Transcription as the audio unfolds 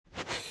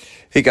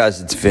Hey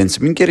guys, it's Vince.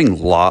 I've been getting a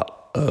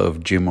lot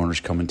of gym owners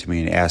coming to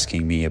me and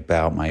asking me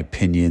about my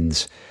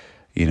opinions,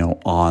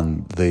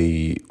 on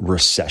the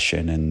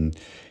recession and,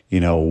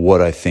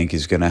 what I think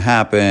is going to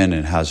happen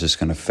and how's this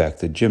going to affect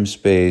the gym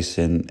space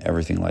and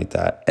everything like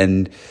that.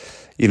 And,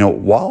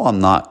 while I'm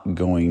not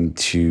going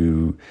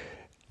to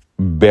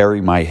bury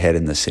my head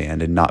in the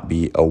sand and not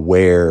be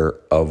aware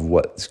of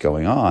what's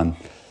going on,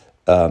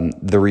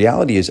 the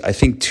reality is I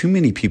think too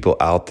many people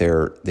out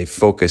there, they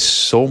focus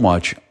so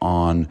much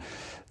on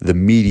the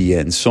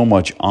media and so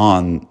much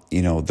on,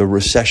 the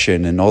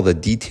recession and all the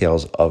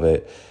details of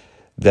it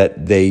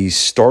that they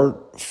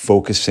start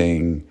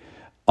focusing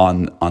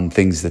on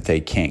things that they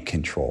can't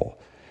control,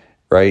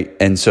 right?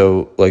 And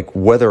so, like,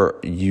 whether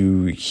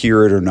you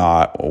hear it or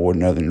not, or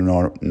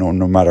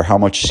no matter how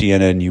much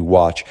CNN you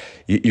watch,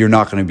 you're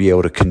not going to be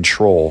able to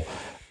control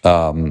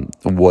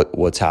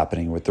what's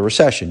happening with the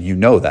recession. You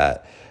know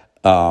that.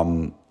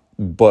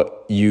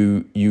 But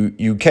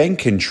you can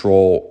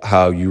control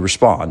how you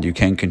respond. You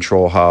can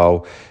control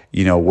how,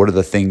 what are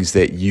the things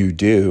that you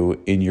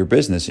do in your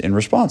business in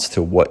response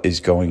to what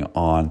is going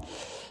on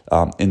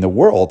in the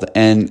world.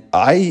 And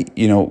I,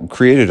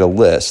 created a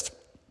list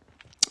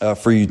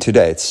for you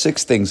today. It's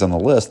 6 things on the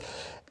list.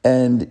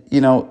 And,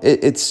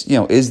 it's,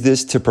 is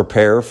this to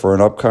prepare for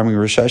an upcoming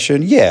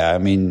recession? Yeah. I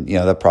mean,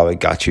 that probably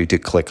got you to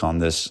click on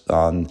this,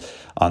 on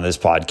this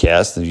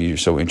podcast and you're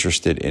so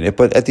interested in it.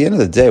 But at the end of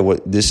the day,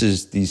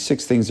 these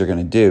 6 things are going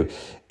to do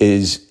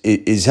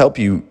is help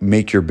you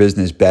make your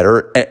business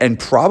better and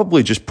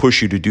probably just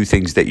push you to do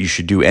things that you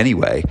should do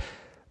anyway,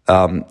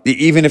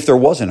 even if there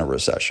wasn't a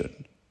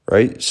recession,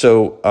 right?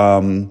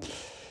 So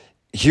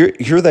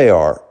here they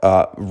are.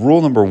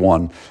 Rule number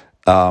 1,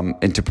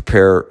 and to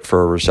prepare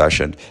for a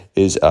recession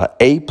is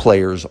A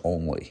players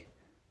only.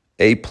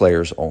 A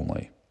players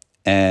only.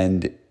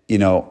 And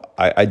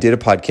I did a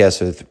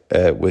podcast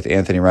with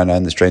Anthony Rena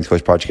and the Strength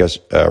Coach podcast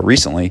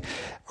recently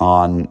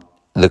on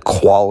the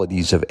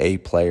qualities of A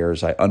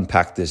players. I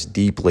unpacked this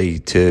deeply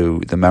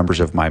to the members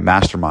of my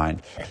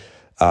mastermind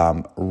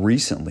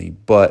recently.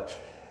 But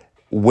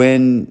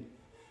when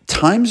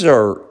times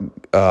are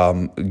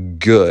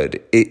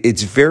good,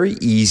 it's very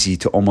easy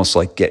to almost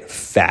like get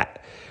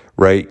fat,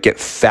 right? Get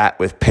fat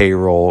with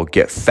payroll,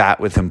 get fat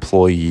with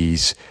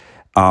employees.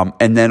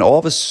 And then all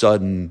of a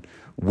sudden,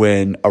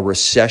 when a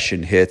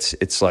recession hits,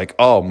 it's like,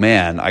 oh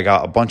man, I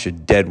got a bunch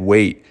of dead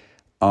weight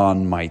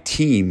on my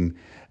team.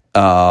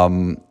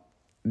 Now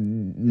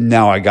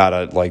I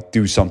gotta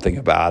do something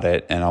about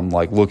it. And I'm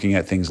looking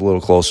at things a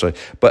little closer.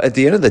 But at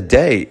the end of the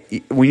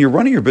day, when you're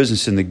running your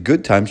business in the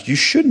good times, you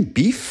shouldn't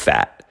be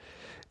fat.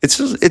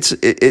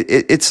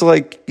 It's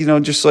like,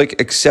 just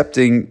like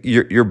accepting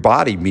your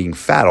body being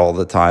fat all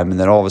the time. And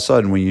then all of a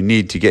sudden when you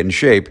need to get in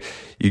shape,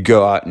 you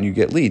go out and you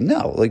get lean.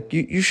 No,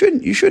 you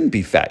shouldn't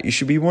be fat. You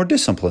should be more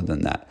disciplined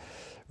than that.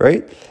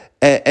 Right.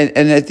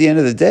 And at the end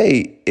of the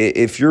day,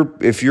 if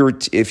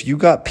you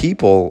got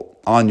people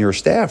on your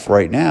staff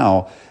right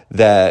now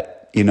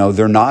that,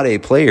 they're not A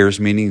players,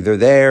 meaning they're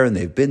there and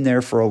they've been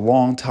there for a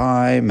long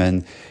time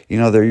and,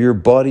 they're your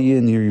buddy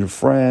and you're your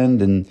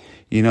friend and,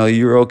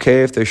 you're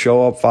okay if they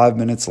show up 5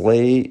 minutes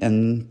late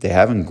and they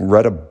haven't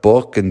read a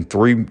book in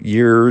 3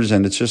 years.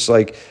 And it's just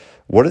like,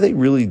 what are they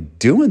really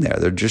doing there?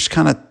 They're just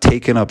kind of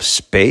taking up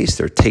space.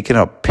 They're taking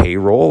up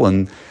payroll.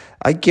 And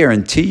I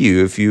guarantee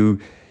you, if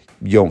you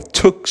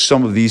took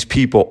some of these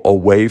people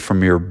away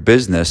from your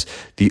business,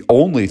 the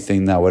only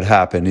thing that would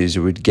happen is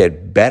it would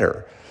get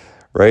better,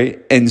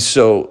 right? And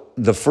so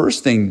the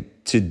first thing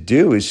to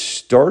do is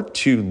start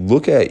to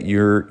look at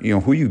your,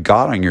 who you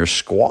got on your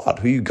squad,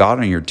 who you got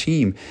on your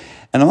team.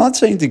 And I'm not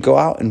saying to go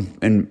out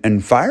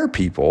and fire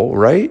people,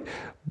 right?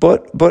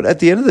 But at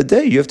the end of the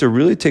day, you have to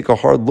really take a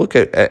hard look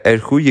at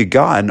who you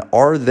got. And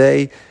are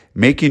they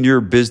making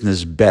your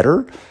business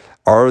better?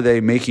 Are they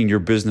making your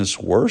business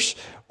worse?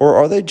 Or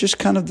are they just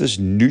kind of this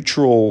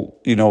neutral,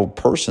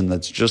 person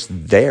that's just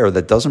there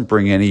that doesn't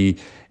bring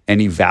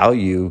any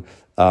value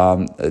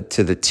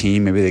to the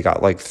team? Maybe they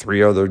got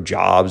 3 other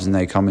jobs and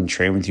they come and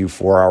train with you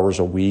 4 hours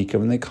a week.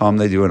 And when they come,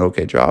 they do an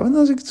okay job and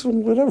it's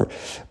whatever.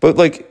 But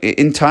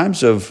in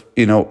times of,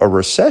 a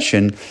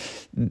recession,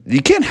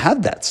 you can't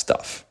have that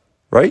stuff,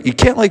 right? You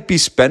can't be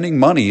spending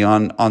money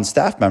on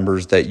staff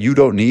members that you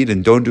don't need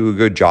and don't do a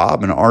good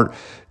job and aren't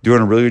doing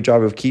a really good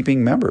job of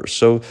keeping members.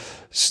 So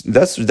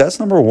that's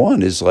number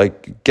 1 is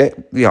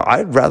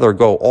I'd rather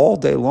go all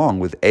day long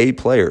with A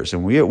players.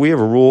 And we have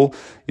a rule,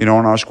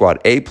 on our squad,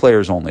 A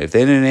players only. If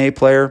they ain't an A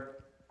player,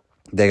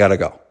 they got to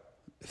go.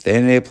 If they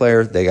ain't an A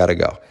player, they got to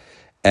go.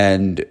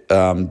 And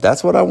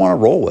that's what I want to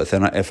roll with.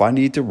 And if I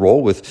need to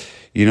roll with,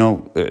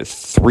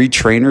 3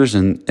 trainers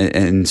and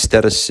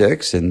instead of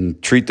 6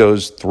 and treat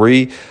those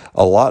 3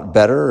 a lot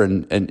better,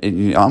 and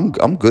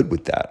I'm good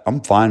with that.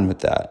 I'm fine with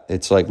that.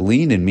 It's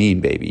lean and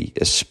mean, baby,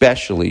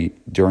 especially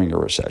during a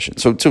recession.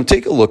 So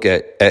take a look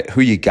at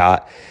who you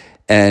got.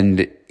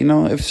 And,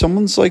 if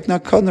someone's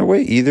not cutting their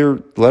weight,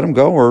 either let them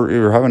go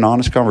or have an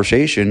honest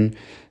conversation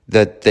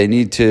that they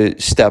need to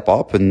step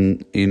up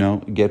and,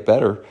 get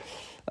better.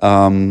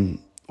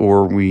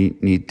 or we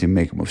need to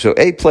make a move. So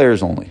A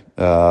players only,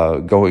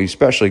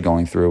 especially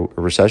going through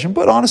a recession,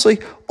 but honestly,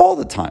 all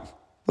the time.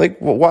 Like,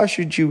 why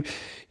should you,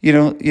 B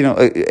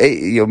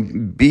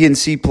and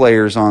C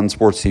players on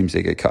sports teams,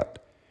 they get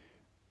cut,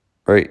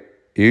 right?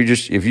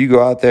 If you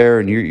go out there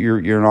and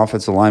you're an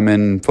offensive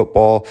lineman in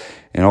football,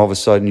 and all of a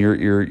sudden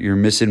you're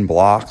missing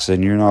blocks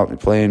and you're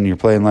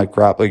playing like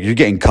crap, like you're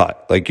getting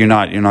cut, like you're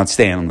not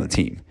staying on the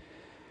team.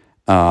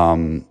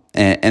 And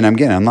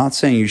again, I'm not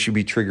saying you should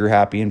be trigger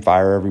happy and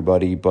fire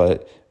everybody,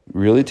 but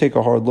really take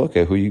a hard look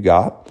at who you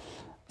got,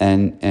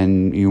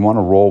 and you want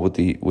to roll with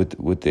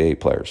the A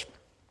players.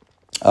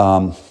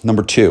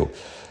 Number 2,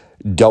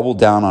 double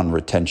down on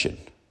retention.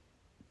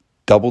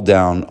 Double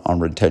down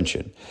on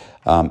retention.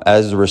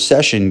 As the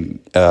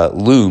recession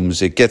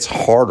looms, it gets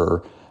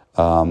harder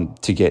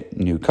to get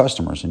new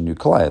customers and new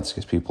clients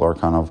because people are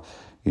kind of,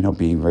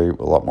 being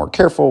a lot more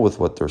careful with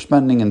what they're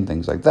spending and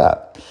things like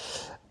that.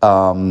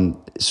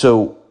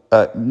 So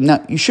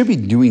now you should be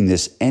doing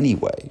this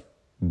anyway.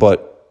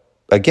 But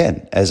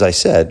again, as I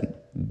said,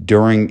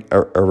 during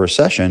a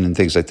recession and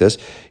things like this,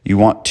 you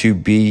want to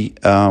be,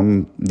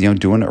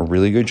 doing a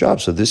really good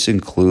job. So this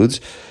includes,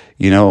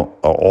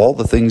 all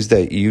the things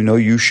that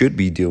you should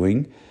be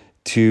doing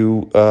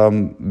to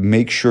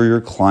make sure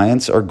your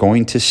clients are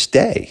going to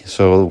stay.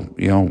 So,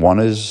 one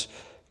is,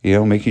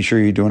 making sure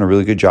you're doing a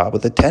really good job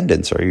with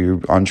attendance. Are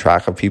you on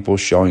track of people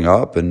showing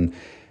up? And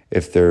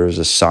if there's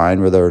a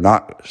sign where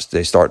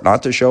they start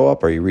not to show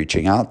up, are you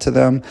reaching out to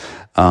them?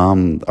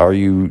 Are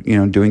you,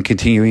 doing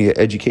continuing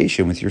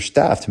education with your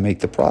staff to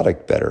make the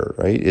product better,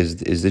 right?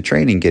 Is the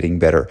training getting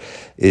better?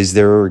 Is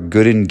there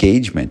good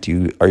engagement?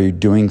 Are you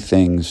doing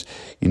things,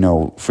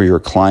 for your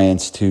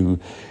clients to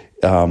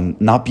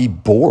not be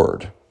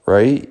bored,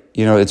 right?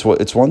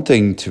 It's one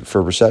thing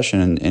for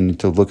recession and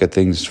to look at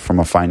things from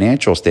a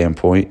financial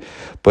standpoint,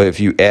 but if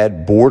you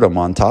add boredom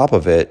on top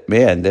of it,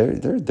 man,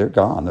 they're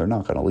gone. They're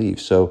not going to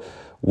leave. So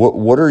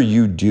what are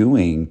you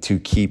doing to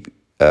keep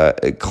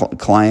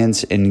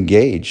clients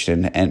engaged,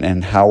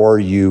 and how are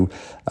you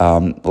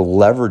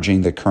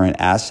leveraging the current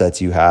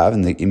assets you have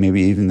and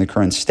maybe even the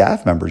current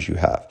staff members you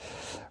have?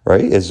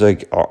 Right? It's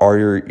like,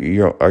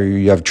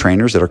 you have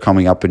trainers that are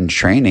coming up in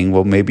training.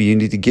 Well, maybe you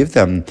need to give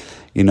them,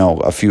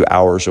 a few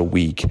hours a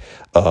week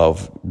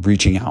of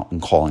reaching out and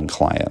calling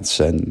clients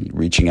and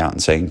reaching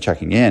out and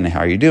checking in, how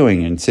are you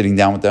doing? And sitting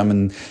down with them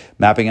and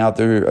mapping out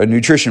a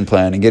nutrition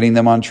plan and getting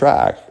them on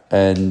track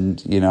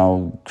and,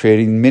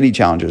 creating mini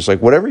challenges,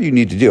 like whatever you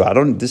need to do.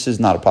 This is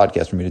not a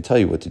podcast for me to tell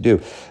you what to do,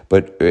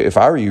 but if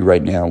I were you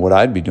right now, what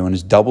I'd be doing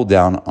is double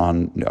down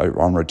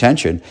on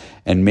retention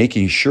and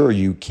making sure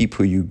you keep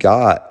who you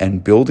got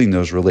and building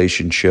those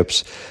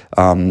relationships.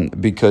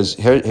 Because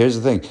here's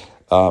the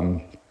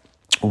thing,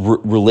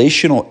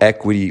 relational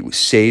equity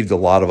saved a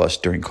lot of us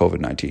during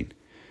COVID-19.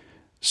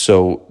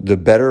 So the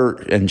better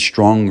and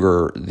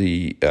stronger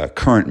the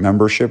current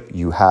membership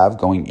you have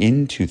going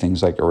into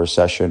things like a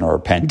recession or a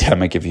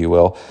pandemic, if you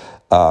will,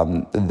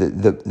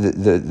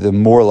 the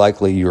more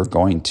likely you're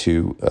going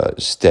to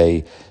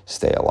stay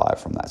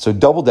alive from that. So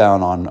double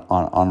down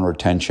on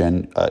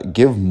retention.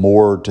 Give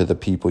more to the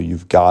people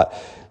you've got.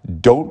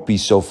 Don't be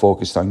so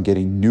focused on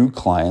getting new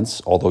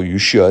clients, although you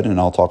should, and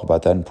I'll talk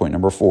about that in point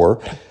number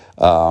 4.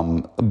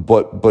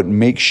 But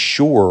make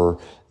sure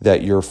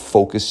that you're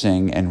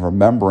focusing and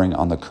remembering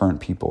on the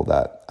current people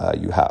that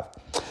you have.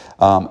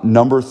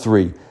 Number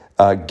 3,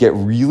 get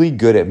really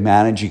good at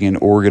managing and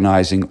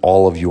organizing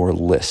all of your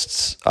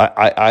lists.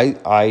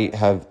 I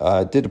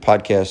have did a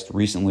podcast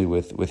recently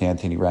with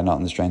Anthony Randall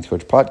on the Strength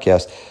Coach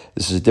podcast.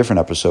 This is a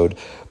different episode,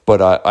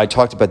 but I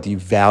talked about the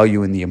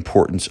value and the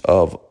importance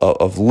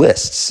of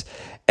lists.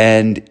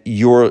 And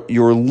your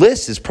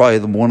list is probably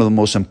one of the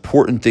most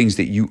important things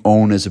that you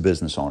own as a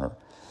business owner,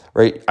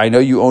 right? I know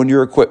you own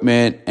your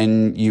equipment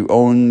and you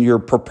own your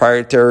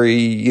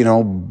proprietary,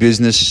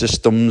 business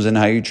systems and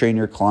how you train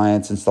your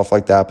clients and stuff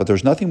like that. But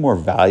there's nothing more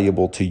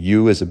valuable to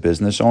you as a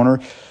business owner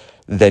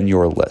than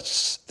your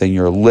lists, than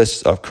your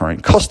list of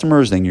current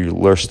customers, than your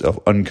list of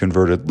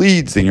unconverted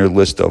leads, than your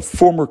list of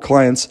former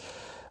clients.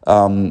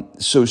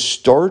 So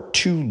start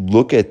to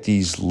look at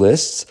these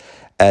lists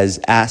as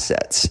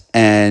assets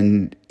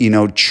and,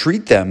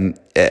 treat them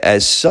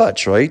as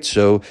such, right?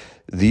 So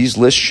these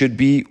lists should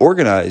be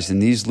organized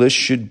and these lists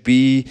should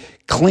be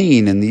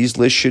clean and these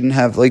lists shouldn't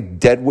have like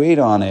dead weight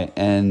on it.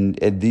 And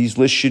these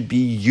lists should be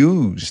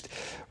used,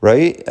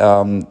 right?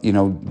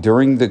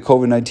 During the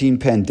COVID-19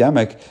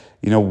 pandemic,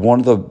 one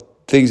of the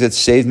things that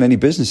saved many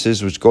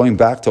businesses was going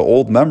back to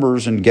old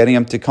members and getting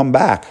them to come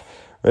back,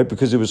 right?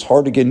 Because it was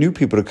hard to get new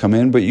people to come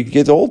in, but you could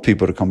get the old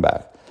people to come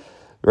back.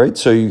 Right,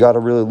 so you got to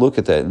really look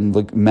at that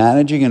and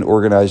managing and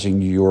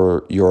organizing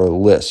your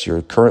list,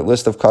 your current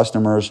list of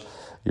customers,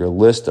 your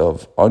list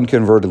of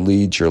unconverted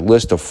leads, your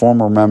list of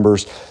former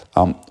members.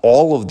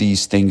 All of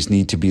these things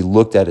need to be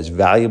looked at as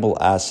valuable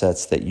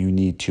assets that you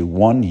need to,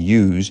 1,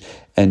 use,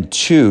 and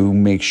 2,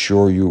 make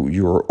sure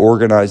you're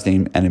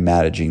organizing and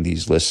managing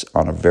these lists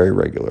on a very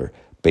regular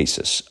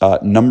basis.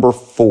 Number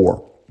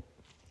 4,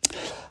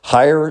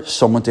 hire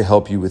someone to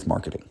help you with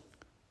marketing.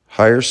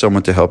 Hire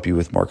someone to help you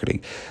with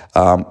marketing.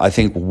 I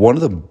think one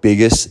of the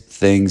biggest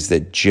things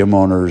that gym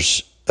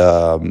owners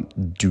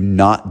do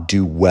not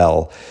do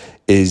well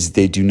is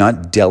they do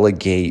not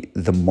delegate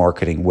the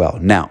marketing well.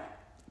 Now,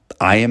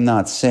 I am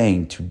not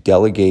saying to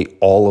delegate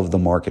all of the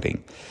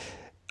marketing.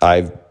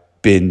 I've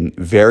been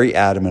very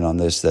adamant on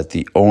this, that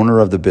the owner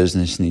of the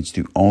business needs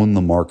to own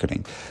the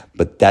marketing.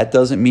 But that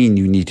doesn't mean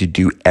you need to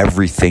do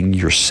everything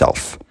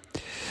yourself.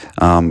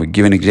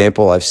 Give an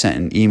example. I've sent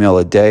an email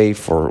a day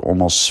for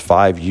almost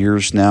 5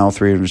 years now,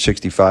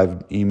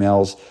 365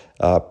 emails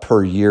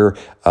per year.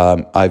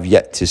 I've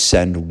yet to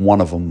send one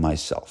of them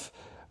myself.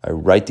 I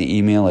write the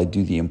email, I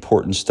do the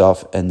important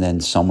stuff, and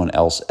then someone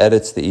else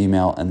edits the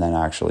email and then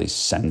actually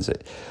sends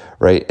it,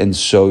 right? And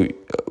so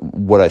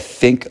what I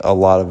think a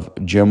lot of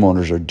gym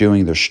owners are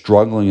doing, they're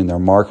struggling in their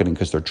marketing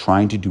because they're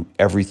trying to do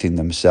everything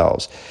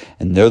themselves.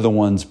 And they're the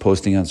ones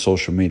posting on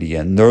social media,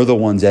 and they're the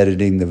ones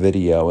editing the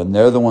video, and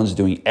they're the ones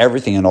doing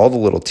everything and all the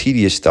little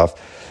tedious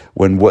stuff,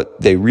 when what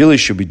they really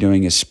should be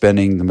doing is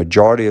spending the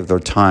majority of their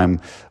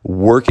time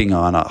working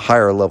on a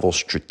higher level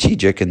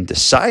strategic and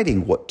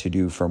deciding what to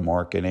do for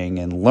marketing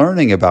and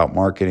learning about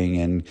marketing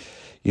and,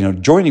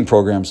 joining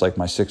programs like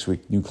my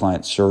 6-week new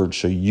client surge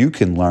so you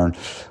can learn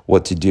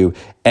what to do,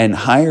 and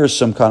hire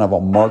some kind of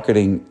a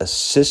marketing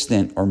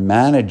assistant or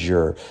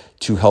manager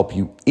to help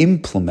you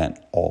implement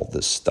all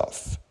this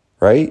stuff,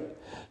 right?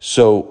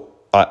 So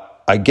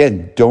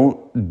again,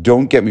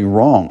 don't get me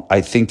wrong.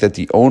 I think that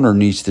the owner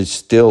needs to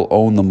still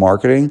own the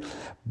marketing,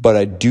 but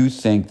I do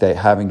think that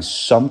having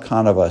some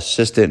kind of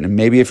assistant, and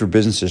maybe if your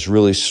business is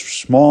really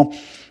small,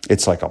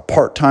 it's like a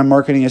part-time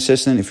marketing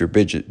assistant. If your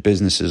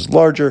business is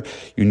larger,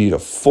 you need a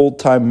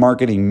full-time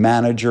marketing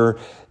manager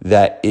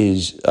that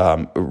is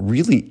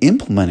really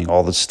implementing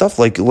all this stuff.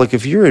 Like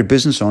if you're a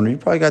business owner, you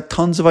probably got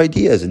tons of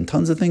ideas and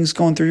tons of things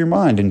going through your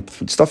mind and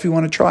stuff you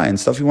want to try and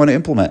stuff you want to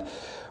implement.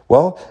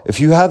 Well, if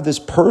you have this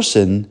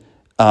person,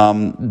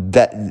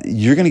 that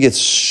you're going to get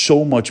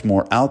so much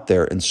more out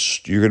there, and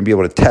you're going to be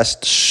able to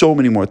test so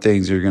many more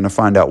things. You're going to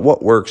find out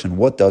what works and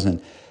what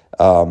doesn't.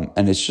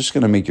 And it's just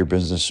going to make your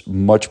business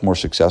much more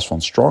successful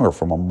and stronger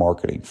from a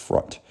marketing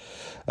front.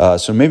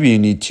 So maybe you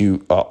need to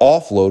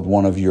offload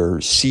one of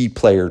your C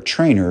player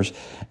trainers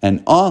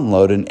and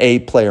onload an A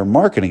player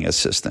marketing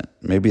assistant.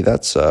 Maybe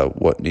that's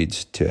what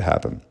needs to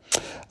happen.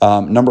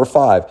 Number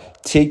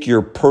 5, take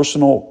your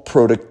personal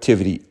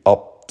productivity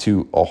up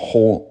to a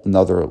whole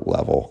nother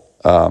level.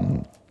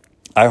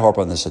 I harp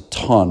on this a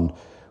ton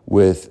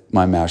with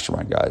my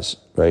mastermind guys,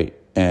 right?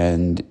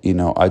 And,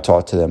 I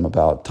talk to them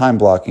about time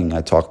blocking.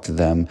 I talk to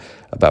them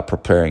about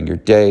preparing your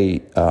day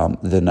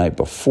the night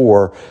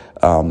before.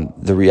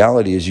 The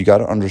reality is you got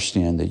to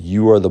understand that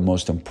you are the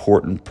most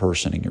important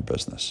person in your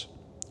business.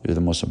 You're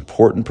the most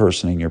important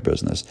person in your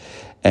business.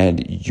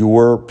 And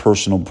your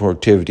personal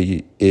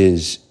productivity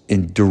is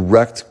in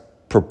direct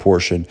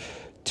proportion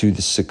to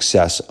the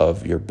success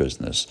of your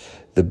business.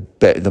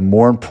 The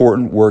more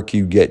important work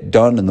you get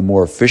done and the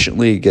more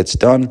efficiently it gets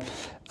done,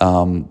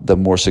 the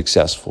more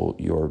successful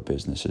your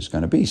business is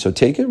going to be. So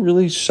take a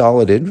really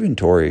solid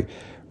inventory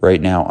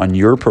right now on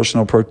your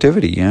personal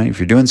productivity. If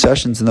you're doing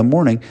sessions in the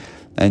morning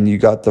and you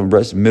got the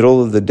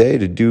middle of the day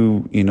to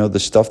do, the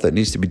stuff that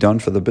needs to be done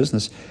for the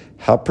business,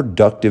 how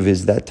productive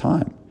is that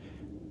time?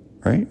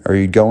 Right? Are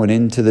you going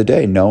into the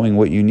day knowing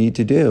what you need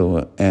to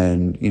do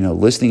and,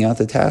 listing out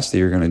the tasks that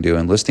you're going to do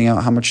and listing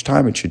out how much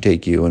time it should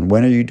take you and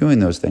when are you doing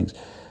those things?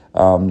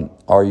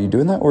 Are you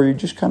doing that, or are you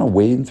just kind of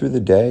wading through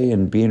the day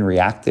and being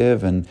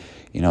reactive and,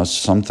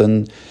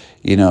 something,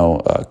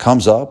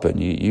 comes up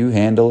and you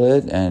handle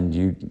it and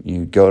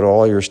you go to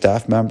all your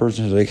staff members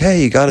and it's like,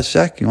 hey, you got a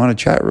sec? You want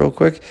to chat real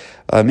quick?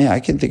 I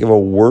can think of a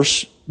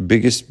worse,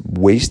 biggest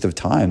waste of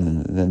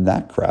time than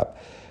that crap.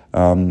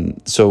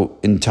 So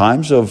in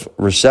times of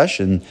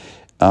recession,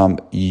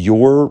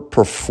 your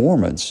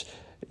performance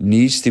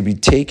needs to be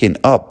taken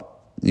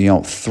up,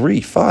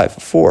 3, 5,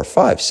 4,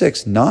 5,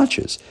 6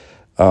 notches.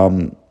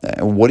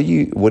 What do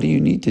you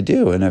need to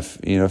do? And if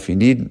you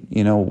need,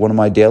 one of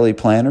my daily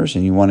planners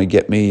and you want to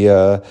get me,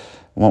 want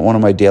one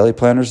of my daily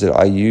planners that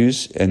I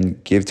use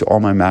and give to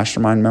all my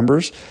mastermind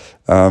members,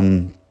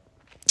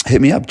 hit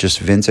me up, just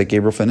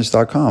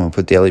vince@gabrielfitness.com and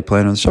put daily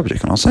planner in the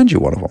subject and I'll send you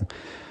one of them.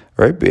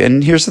 Right.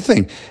 And here's the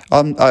thing.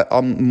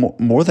 I'm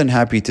more than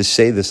happy to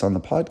say this on the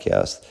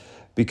podcast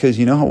because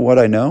you know what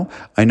I know?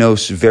 I know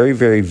very,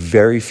 very,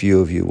 very few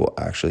of you will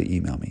actually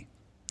email me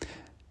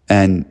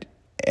and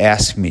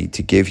ask me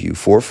to give you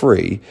for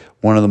free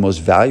one of the most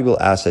valuable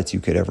assets you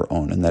could ever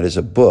own. And that is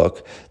a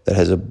book that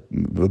has a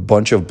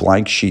bunch of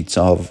blank sheets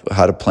of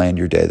how to plan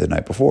your day the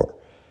night before.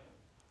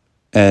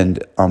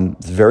 And I'm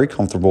very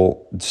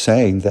comfortable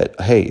saying that,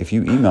 hey, if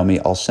you email me,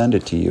 I'll send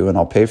it to you and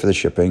I'll pay for the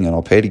shipping and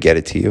I'll pay to get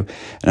it to you.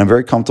 And I'm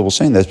very comfortable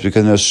saying this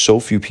because there's so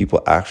few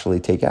people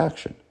actually take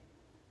action,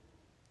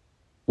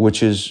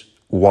 which is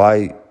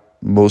why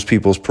most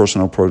people's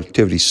personal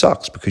productivity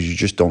sucks, because you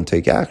just don't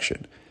take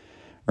action.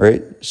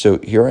 Right? So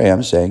here I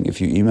am saying, if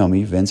you email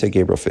me,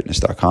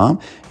 vince@gabrielfitness.com,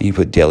 and you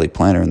put daily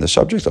planner in the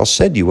subject, I'll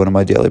send you one of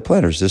my daily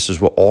planners. This is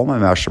what all my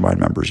mastermind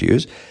members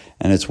use.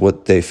 and it's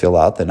what they fill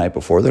out the night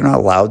before. They're not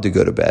allowed to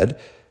go to bed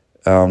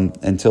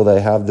until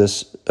they have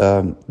this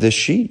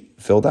sheet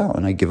filled out,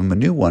 and I give them a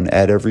new one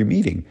at every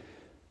meeting.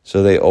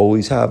 So they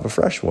always have a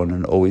fresh one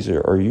and always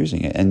are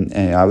using it. And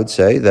I would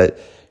say that,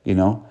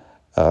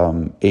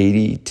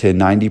 80 to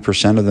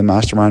 90% of the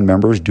mastermind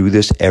members do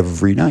this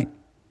every night.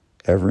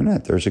 Every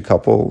night. There's a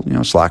couple,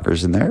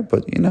 slackers in there,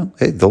 but,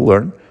 hey, they'll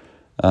learn.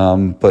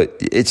 But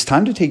it's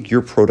time to take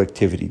your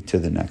productivity to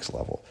the next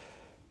level.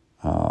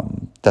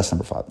 That's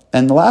number 5.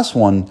 And the last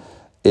one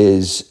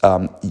is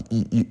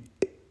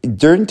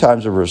during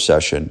times of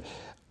recession,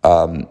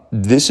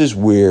 this is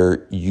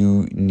where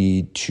you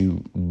need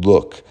to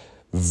look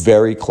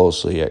very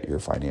closely at your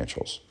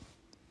financials,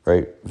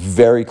 right?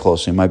 Very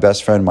closely. My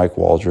best friend, Mike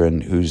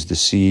Waldron, who's the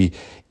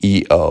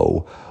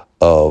CEO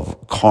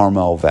of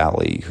Carmel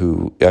Valley,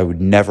 who I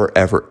would never,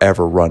 ever,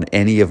 ever run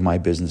any of my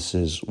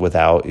businesses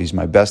without. He's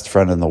my best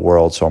friend in the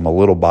world, so I'm a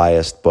little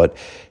biased, but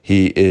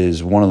he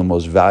is one of the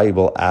most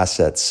valuable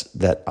assets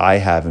that I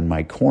have in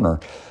my corner.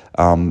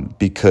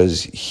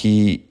 Because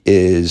he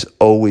is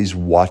always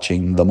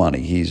watching the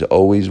money. He's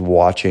always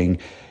watching,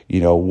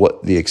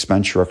 what the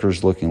expense structure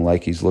is looking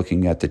like. He's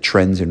looking at the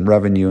trends in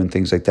revenue and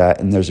things like that.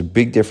 And there's a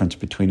big difference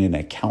between an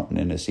accountant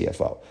and a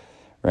CFO,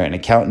 right? An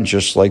accountant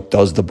just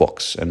does the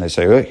books, and they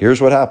say, oh, here's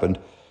what happened.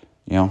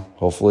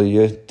 Hopefully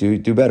you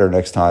do better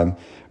next time,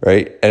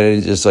 right? And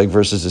it's just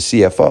versus a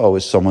CFO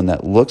is someone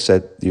that looks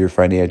at your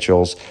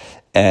financials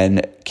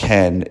and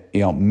can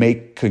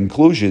make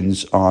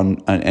conclusions on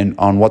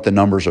what the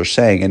numbers are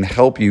saying and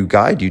help you,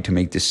 guide you to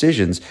make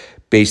decisions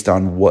based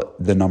on what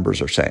the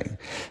numbers are saying.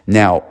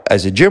 Now,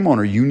 as a gym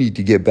owner, you need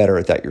to get better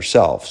at that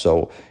yourself.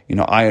 So,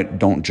 I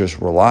don't just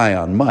rely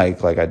on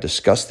Mike. I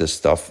discuss this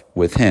stuff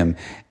with him,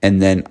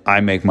 and then I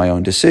make my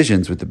own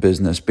decisions with the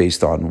business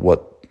based on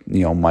what,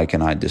 Mike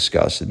and I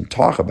discuss and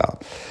talk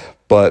about.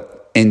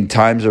 But in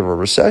times of a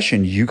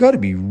recession, you got to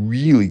be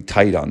really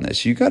tight on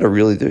this. You got to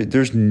really,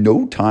 there's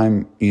no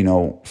time,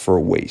 for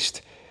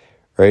waste,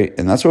 right?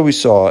 And that's what we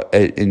saw,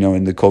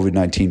 in the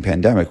COVID-19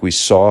 pandemic. We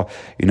saw,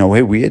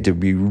 hey, we had to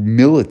be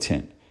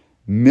militant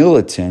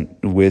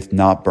with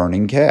not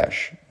burning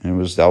cash. And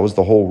that was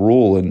the whole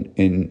rule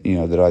in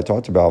that I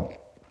talked about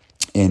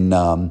in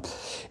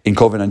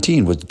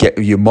COVID-19 was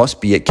you must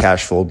be at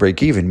cash flow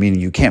break even, meaning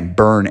you can't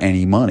burn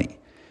any money.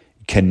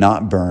 You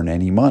cannot burn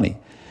any money.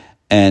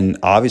 And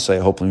obviously,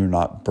 hopefully you're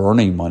not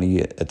burning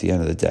money at the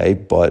end of the day.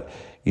 But,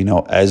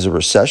 as a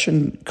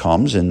recession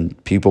comes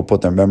and people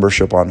put their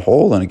membership on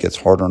hold and it gets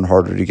harder and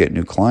harder to get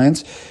new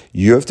clients,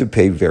 you have to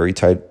pay very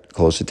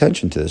close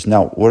attention to this.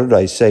 Now, what did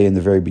I say in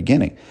the very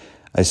beginning?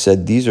 I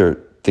said these are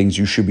things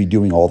you should be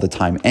doing all the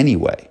time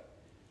anyway,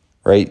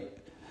 right?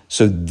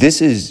 So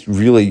this is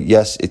really,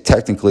 yes,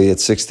 technically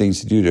it's 6 things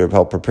to do to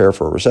help prepare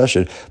for a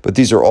recession, but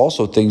these are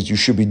also things you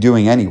should be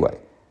doing anyway.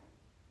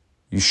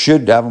 You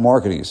should have a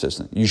marketing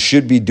assistant. You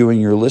should be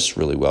doing your lists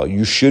really well.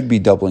 You should be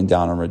doubling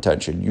down on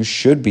retention. You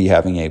should be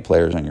having A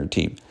players on your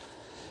team.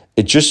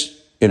 It just,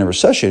 in a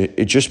recession,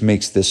 it just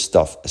makes this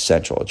stuff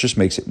essential. It just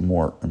makes it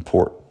more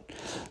important.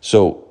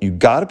 So you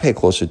got to pay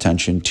close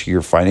attention to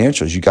your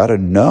financials. You got to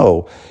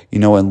know,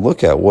 and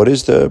look at what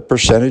is the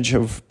percentage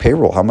of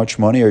payroll? How much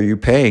money are you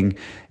paying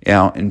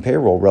in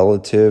payroll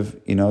relative,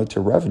 to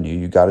revenue?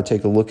 You got to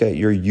take a look at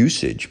your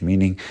usage,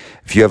 meaning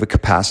if you have a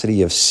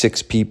capacity of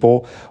 6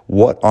 people,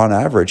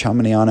 how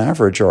many on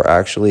average are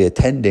actually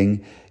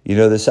attending,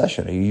 the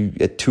session? Are you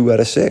at 2 out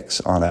of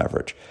 6 on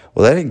average?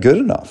 Well, that ain't good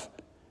enough.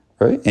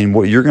 Right? And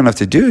what you're going to have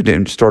to do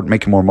to start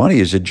making more money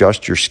is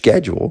adjust your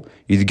schedule,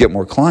 either get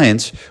more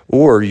clients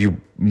or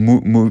you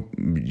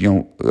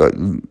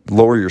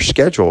lower your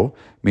schedule,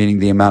 meaning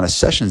the amount of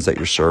sessions that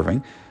you're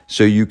serving,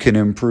 so you can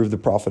improve the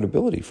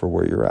profitability for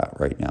where you're at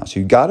right now. So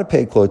you got to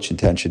pay close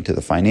attention to the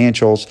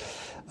financials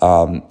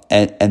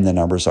and the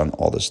numbers on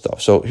all this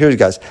stuff. So here's,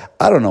 guys,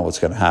 I don't know what's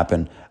going to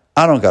happen.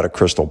 I don't got a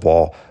crystal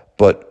ball,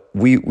 but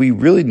we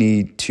really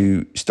need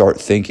to start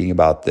thinking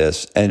about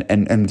this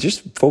and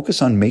just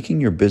focus on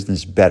making your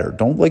business better.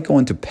 Don't go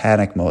into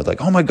panic mode,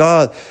 oh my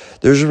God,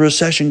 there's a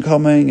recession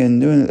coming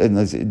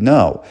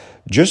no,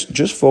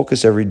 just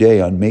focus every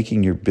day on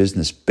making your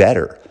business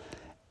better.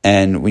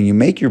 And when you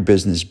make your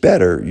business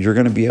better, you're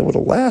going to be able to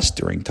last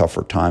during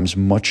tougher times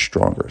much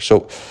stronger.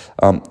 So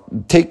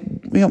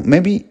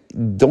maybe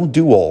don't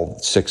do all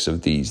 6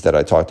 of these that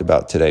I talked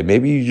about today.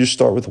 Maybe you just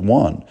start with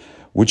one,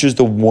 which is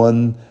the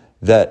one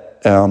that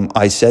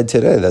I said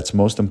today that's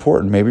most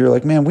important. Maybe you're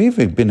like, man,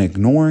 we've been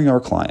ignoring our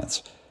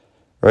clients,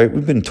 right?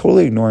 We've been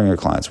totally ignoring our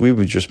clients.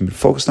 We've just been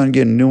focused on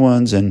getting new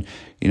ones, and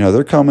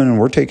they're coming and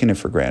we're taking it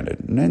for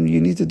granted. And then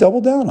you need to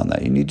double down on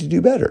that. You need to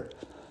do better,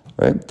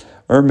 right?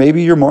 Or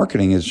maybe your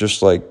marketing is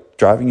just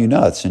driving you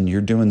nuts and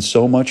you're doing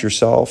so much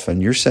yourself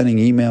and you're sending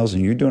emails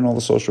and you're doing all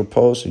the social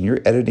posts and you're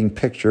editing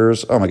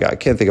pictures. Oh my God, I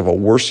can't think of a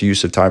worse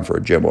use of time for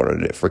a gym owner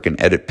to freaking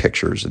edit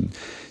pictures and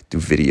do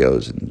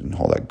videos and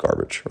all that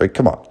garbage, right?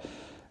 Come on.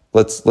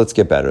 Let's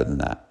get better than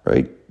that,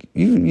 right?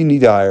 You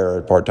need to hire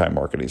a part-time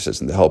marketing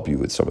assistant to help you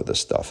with some of this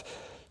stuff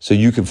so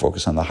you can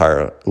focus on the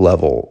higher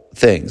level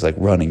things like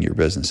running your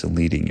business and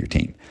leading your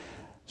team.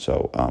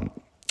 So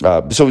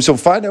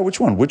find out which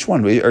one. Which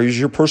one is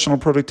your personal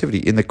productivity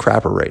in the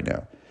crapper right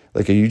now?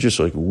 Like, are you just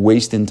like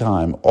wasting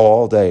time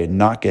all day and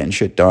not getting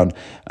shit done?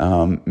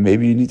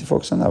 Maybe you need to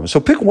focus on that one. So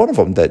pick one of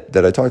them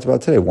that I talked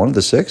about today, one of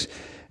the 6,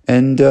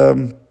 and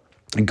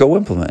go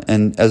implement.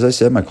 And as I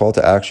said, my call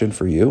to action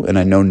for you, and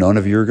I know none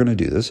of you are going to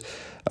do this,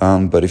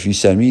 but if you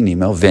send me an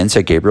email,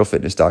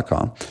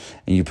 vince@gabrielfitness.com,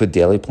 and you put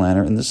daily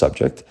planner in the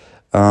subject,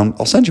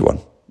 I'll send you one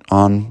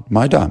on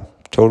my dime.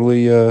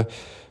 Totally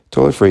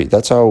free.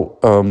 That's how,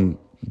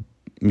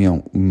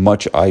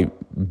 much I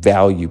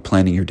value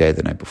planning your day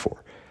the night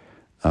before.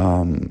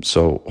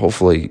 So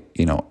hopefully,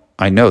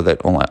 I know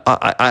that only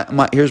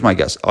here's my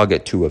guess. I'll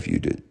get 2 of you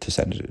to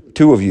send it to.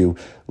 2 of you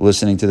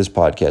listening to this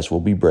podcast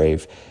will be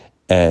brave,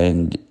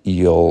 and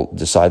you'll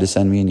decide to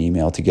send me an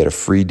email to get a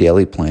free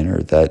daily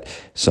planner that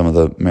some of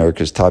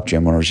America's top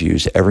gym owners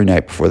use every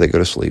night before they go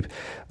to sleep.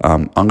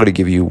 I'm going to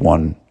give you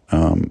one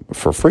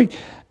for free.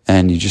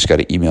 And you just got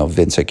to email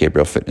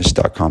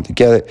vince@gabrielfitness.com to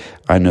get it.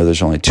 I know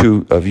there's only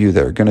 2 of you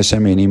that are going to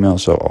send me an email,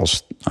 so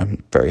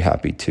I'm very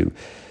happy to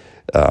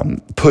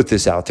put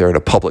this out there in a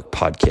public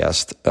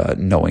podcast,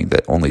 knowing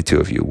that only 2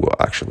 of you will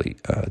actually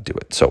do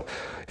it. So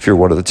if you're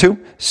one of the 2,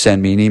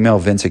 send me an email,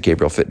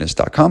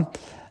 vince@gabrielfitness.com.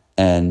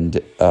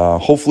 And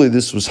hopefully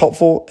this was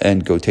helpful,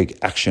 and go take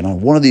action on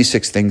one of these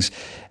 6 things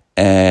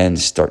and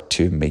start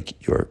to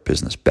make your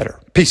business better.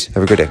 Peace.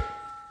 Have a great day.